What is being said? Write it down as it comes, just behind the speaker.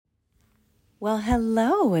Well,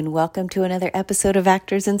 hello, and welcome to another episode of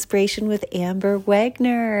Actors Inspiration with Amber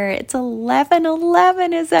Wagner. It's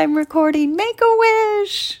 11:11 as I'm recording. Make a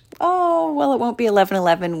wish. Oh, well, it won't be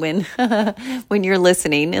 11:11 when you're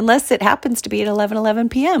listening, unless it happens to be at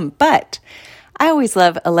 11:11 p.m. But I always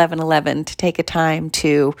love 11:11 to take a time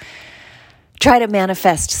to try to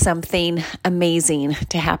manifest something amazing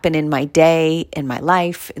to happen in my day, in my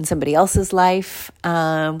life, in somebody else's life,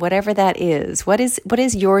 whatever that is. What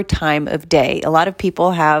is your time of day? A lot of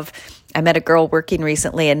people have, I met a girl working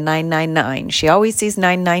recently at 999. She always sees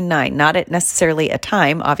 999, not at necessarily a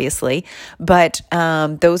time, obviously, but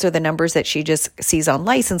those are the numbers that she just sees on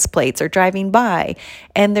license plates or driving by.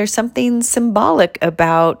 And there's something symbolic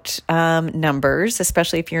about numbers,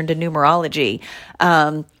 especially if you're into numerology.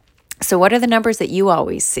 So what are the numbers that you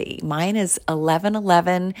always see? Mine is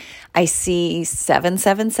 1111. I see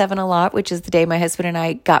 777 a lot, which is the day my husband and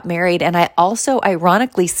I got married. And I also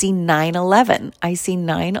ironically see 911. I see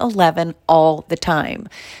 911 all the time.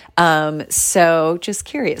 So just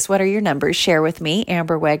curious, what are your numbers? Share with me,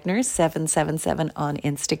 Amber Wagner 777 on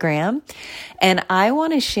Instagram. And I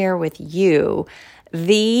want to share with you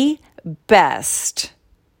the best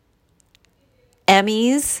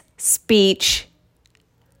Emmys speech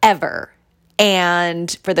ever.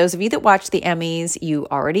 And for those of you that watch the Emmys, you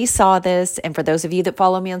already saw this. And for those of you that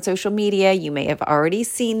follow me on social media, you may have already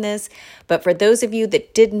seen this. But for those of you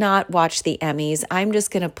that did not watch the Emmys, I'm just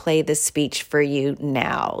going to play this speech for you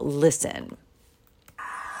now. Listen.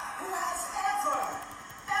 Who has ever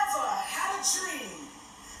had a dream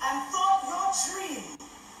and thought your dream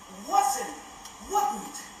wouldn't,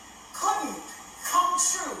 couldn't come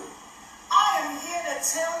true? I am here to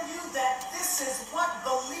tell you that this is what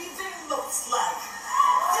believing looks like.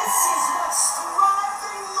 This is what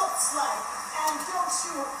striving looks like. And don't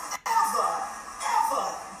you ever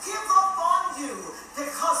give up on you.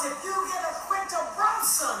 Because if you get a Quinta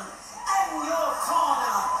Brunson in your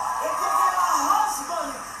corner, if you get a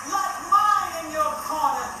husband like mine in your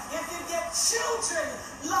corner, if you get children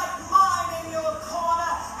like mine in your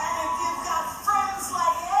corner, and if you've got friends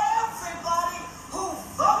like everybody who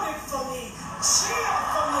voted for me, cheered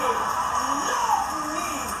for me, loved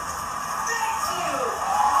me, thank you.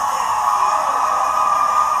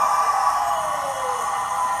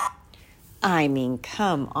 I mean,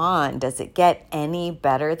 come on. Does it get any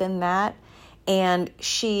better than that? And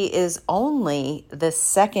she is only the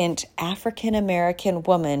second African-American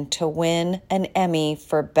woman to win an Emmy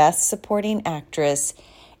for Best Supporting Actress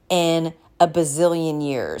in a bazillion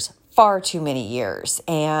years. Far too many years.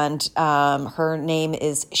 And her name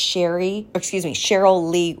is Cheryl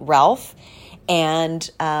Lee Ralph. And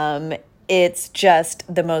it's just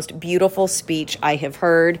the most beautiful speech I have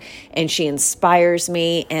heard, and she inspires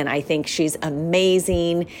me, and I think she's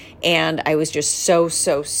amazing, and I was just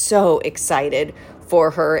so excited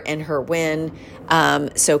for her and her win.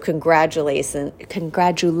 So congratulations,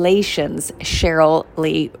 Cheryl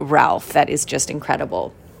Lee Ralph. That is just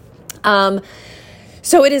incredible.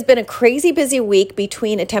 So it has been a crazy busy week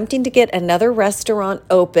between attempting to get another restaurant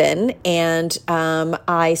open, and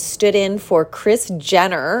I stood in for Kris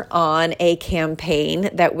Jenner on a campaign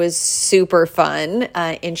that was super fun,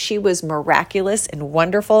 and she was miraculous and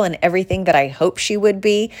wonderful and everything that I hope she would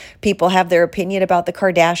be. People have their opinion about the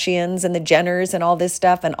Kardashians and the Jenners and all this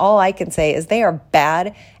stuff, and all I can say is they are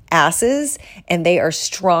bad asses and they are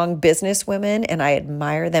strong business women, and I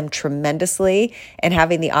admire them tremendously, and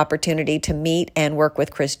having the opportunity to meet and work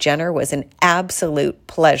with Kris Jenner was an absolute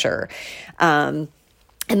pleasure.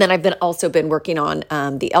 And then I've also been working on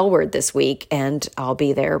the L Word this week, and I'll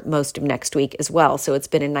be there most of next week as well. So it's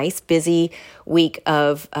been a nice, busy week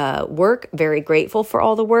of work. Very grateful for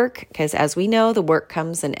all the work, because as we know, the work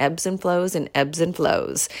comes in ebbs and flows and ebbs and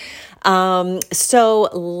flows. So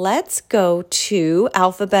let's go to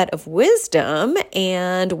Alphabet of Wisdom,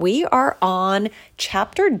 and we are on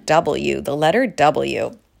chapter W, the letter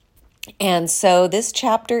W. And so this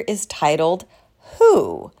chapter is titled,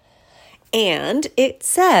 Who? And it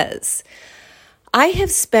says, I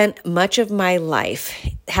have spent much of my life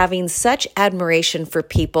having such admiration for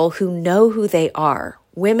people who know who they are,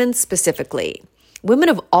 women specifically, women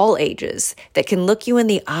of all ages that can look you in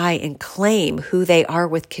the eye and claim who they are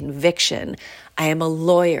with conviction. I am a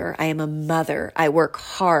lawyer. I am a mother. I work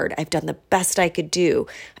hard. I've done the best I could do.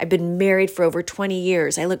 I've been married for over 20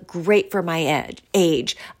 years. I look great for my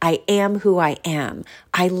age. I am who I am.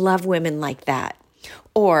 I love women like that.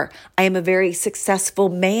 Or I am a very successful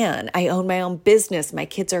man. I own my own business. My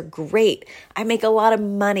kids are great. I make a lot of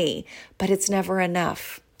money, but it's never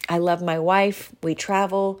enough. I love my wife. We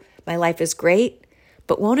travel. My life is great.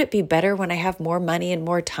 But won't it be better when I have more money and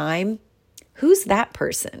more time? Who's that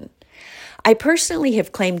person? I personally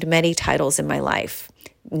have claimed many titles in my life.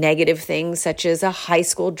 Negative things such as a high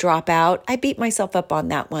school dropout. I beat myself up on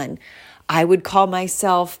that one. I would call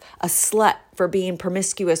myself a slut for being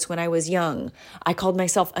promiscuous when I was young. I called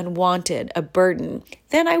myself unwanted, a burden.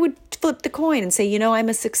 Then I would flip the coin and say, I'm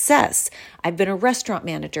a success. I've been a restaurant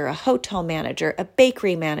manager, a hotel manager, a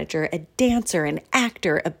bakery manager, a dancer, an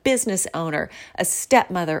actor, a business owner, a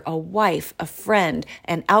stepmother, a wife, a friend,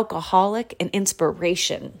 an alcoholic, an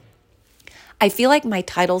inspiration. I feel like my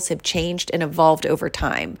titles have changed and evolved over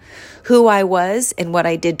time. Who I was and what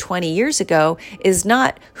I did 20 years ago is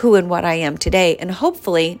not who and what I am today, and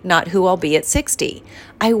hopefully not who I'll be at 60.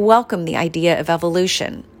 I welcome the idea of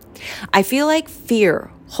evolution. I feel like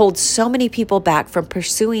fear holds so many people back from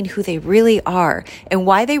pursuing who they really are and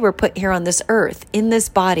why they were put here on this earth, in this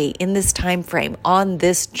body, in this time frame, on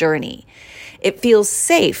this journey. It feels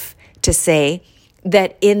safe to say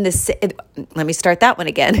that let me start that one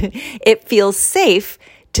again. It feels safe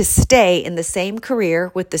to stay in the same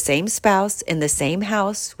career with the same spouse, in the same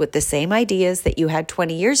house, with the same ideas that you had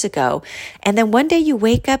 20 years ago. And then one day you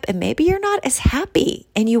wake up and maybe you're not as happy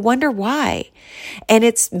and you wonder why. And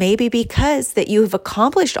it's maybe because that you have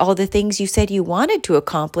accomplished all the things you said you wanted to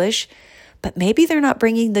accomplish, but maybe they're not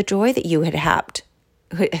bringing the joy that you had hoped.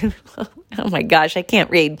 Oh my gosh, I can't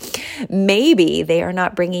read. Maybe they are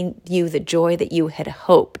not bringing you the joy that you had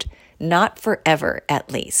hoped, not forever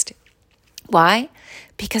at least. Why?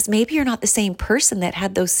 Because maybe you're not the same person that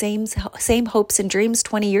had those same hopes and dreams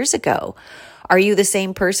 20 years ago. Are you the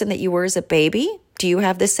same person that you were as a baby? Do you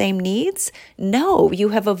have the same needs? No, you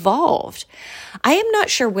have evolved. I am not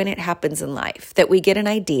sure when it happens in life that we get an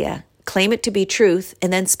idea, claim it to be truth,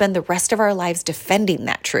 and then spend the rest of our lives defending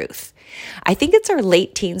that truth. I think it's our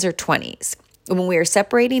late teens or 20s. When we are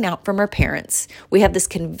separating out from our parents, we have this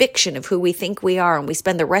conviction of who we think we are, and we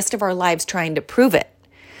spend the rest of our lives trying to prove it.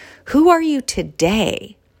 Who are you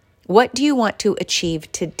today? What do you want to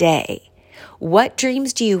achieve today? What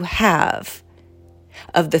dreams do you have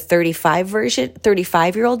of the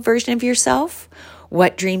 35-year-old version of yourself?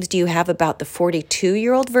 What dreams do you have about the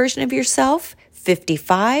 42-year-old version of yourself?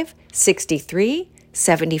 55, 63,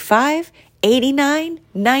 75, 89,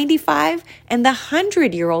 95, and the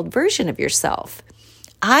 100-year-old version of yourself.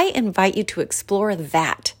 I invite you to explore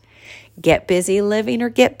that. Get busy living or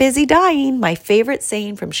get busy dying, my favorite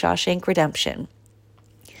saying from Shawshank Redemption.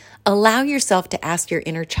 Allow yourself to ask your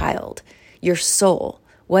inner child, your soul,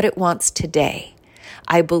 what it wants today.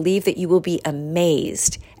 I believe that you will be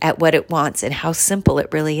amazed at what it wants and how simple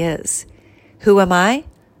it really is. Who am I?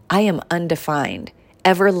 I am undefined,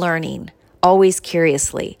 ever learning, always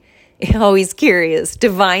curious,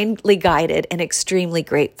 divinely guided, and extremely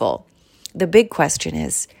grateful. The big question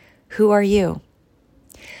is, who are you?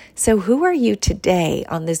 So who are you today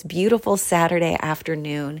on this beautiful Saturday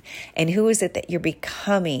afternoon? And who is it that you're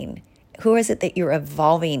becoming? Who is it that you're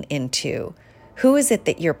evolving into? Who is it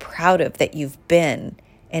that you're proud of that you've been?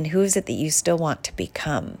 And who is it that you still want to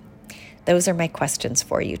become? Those are my questions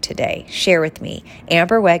for you today. Share with me.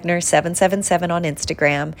 Amber Wegner 777 on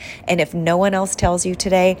Instagram. And if no one else tells you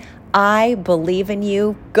today, I believe in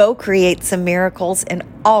you. Go create some miracles and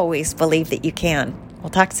always believe that you can.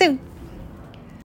 We'll talk soon.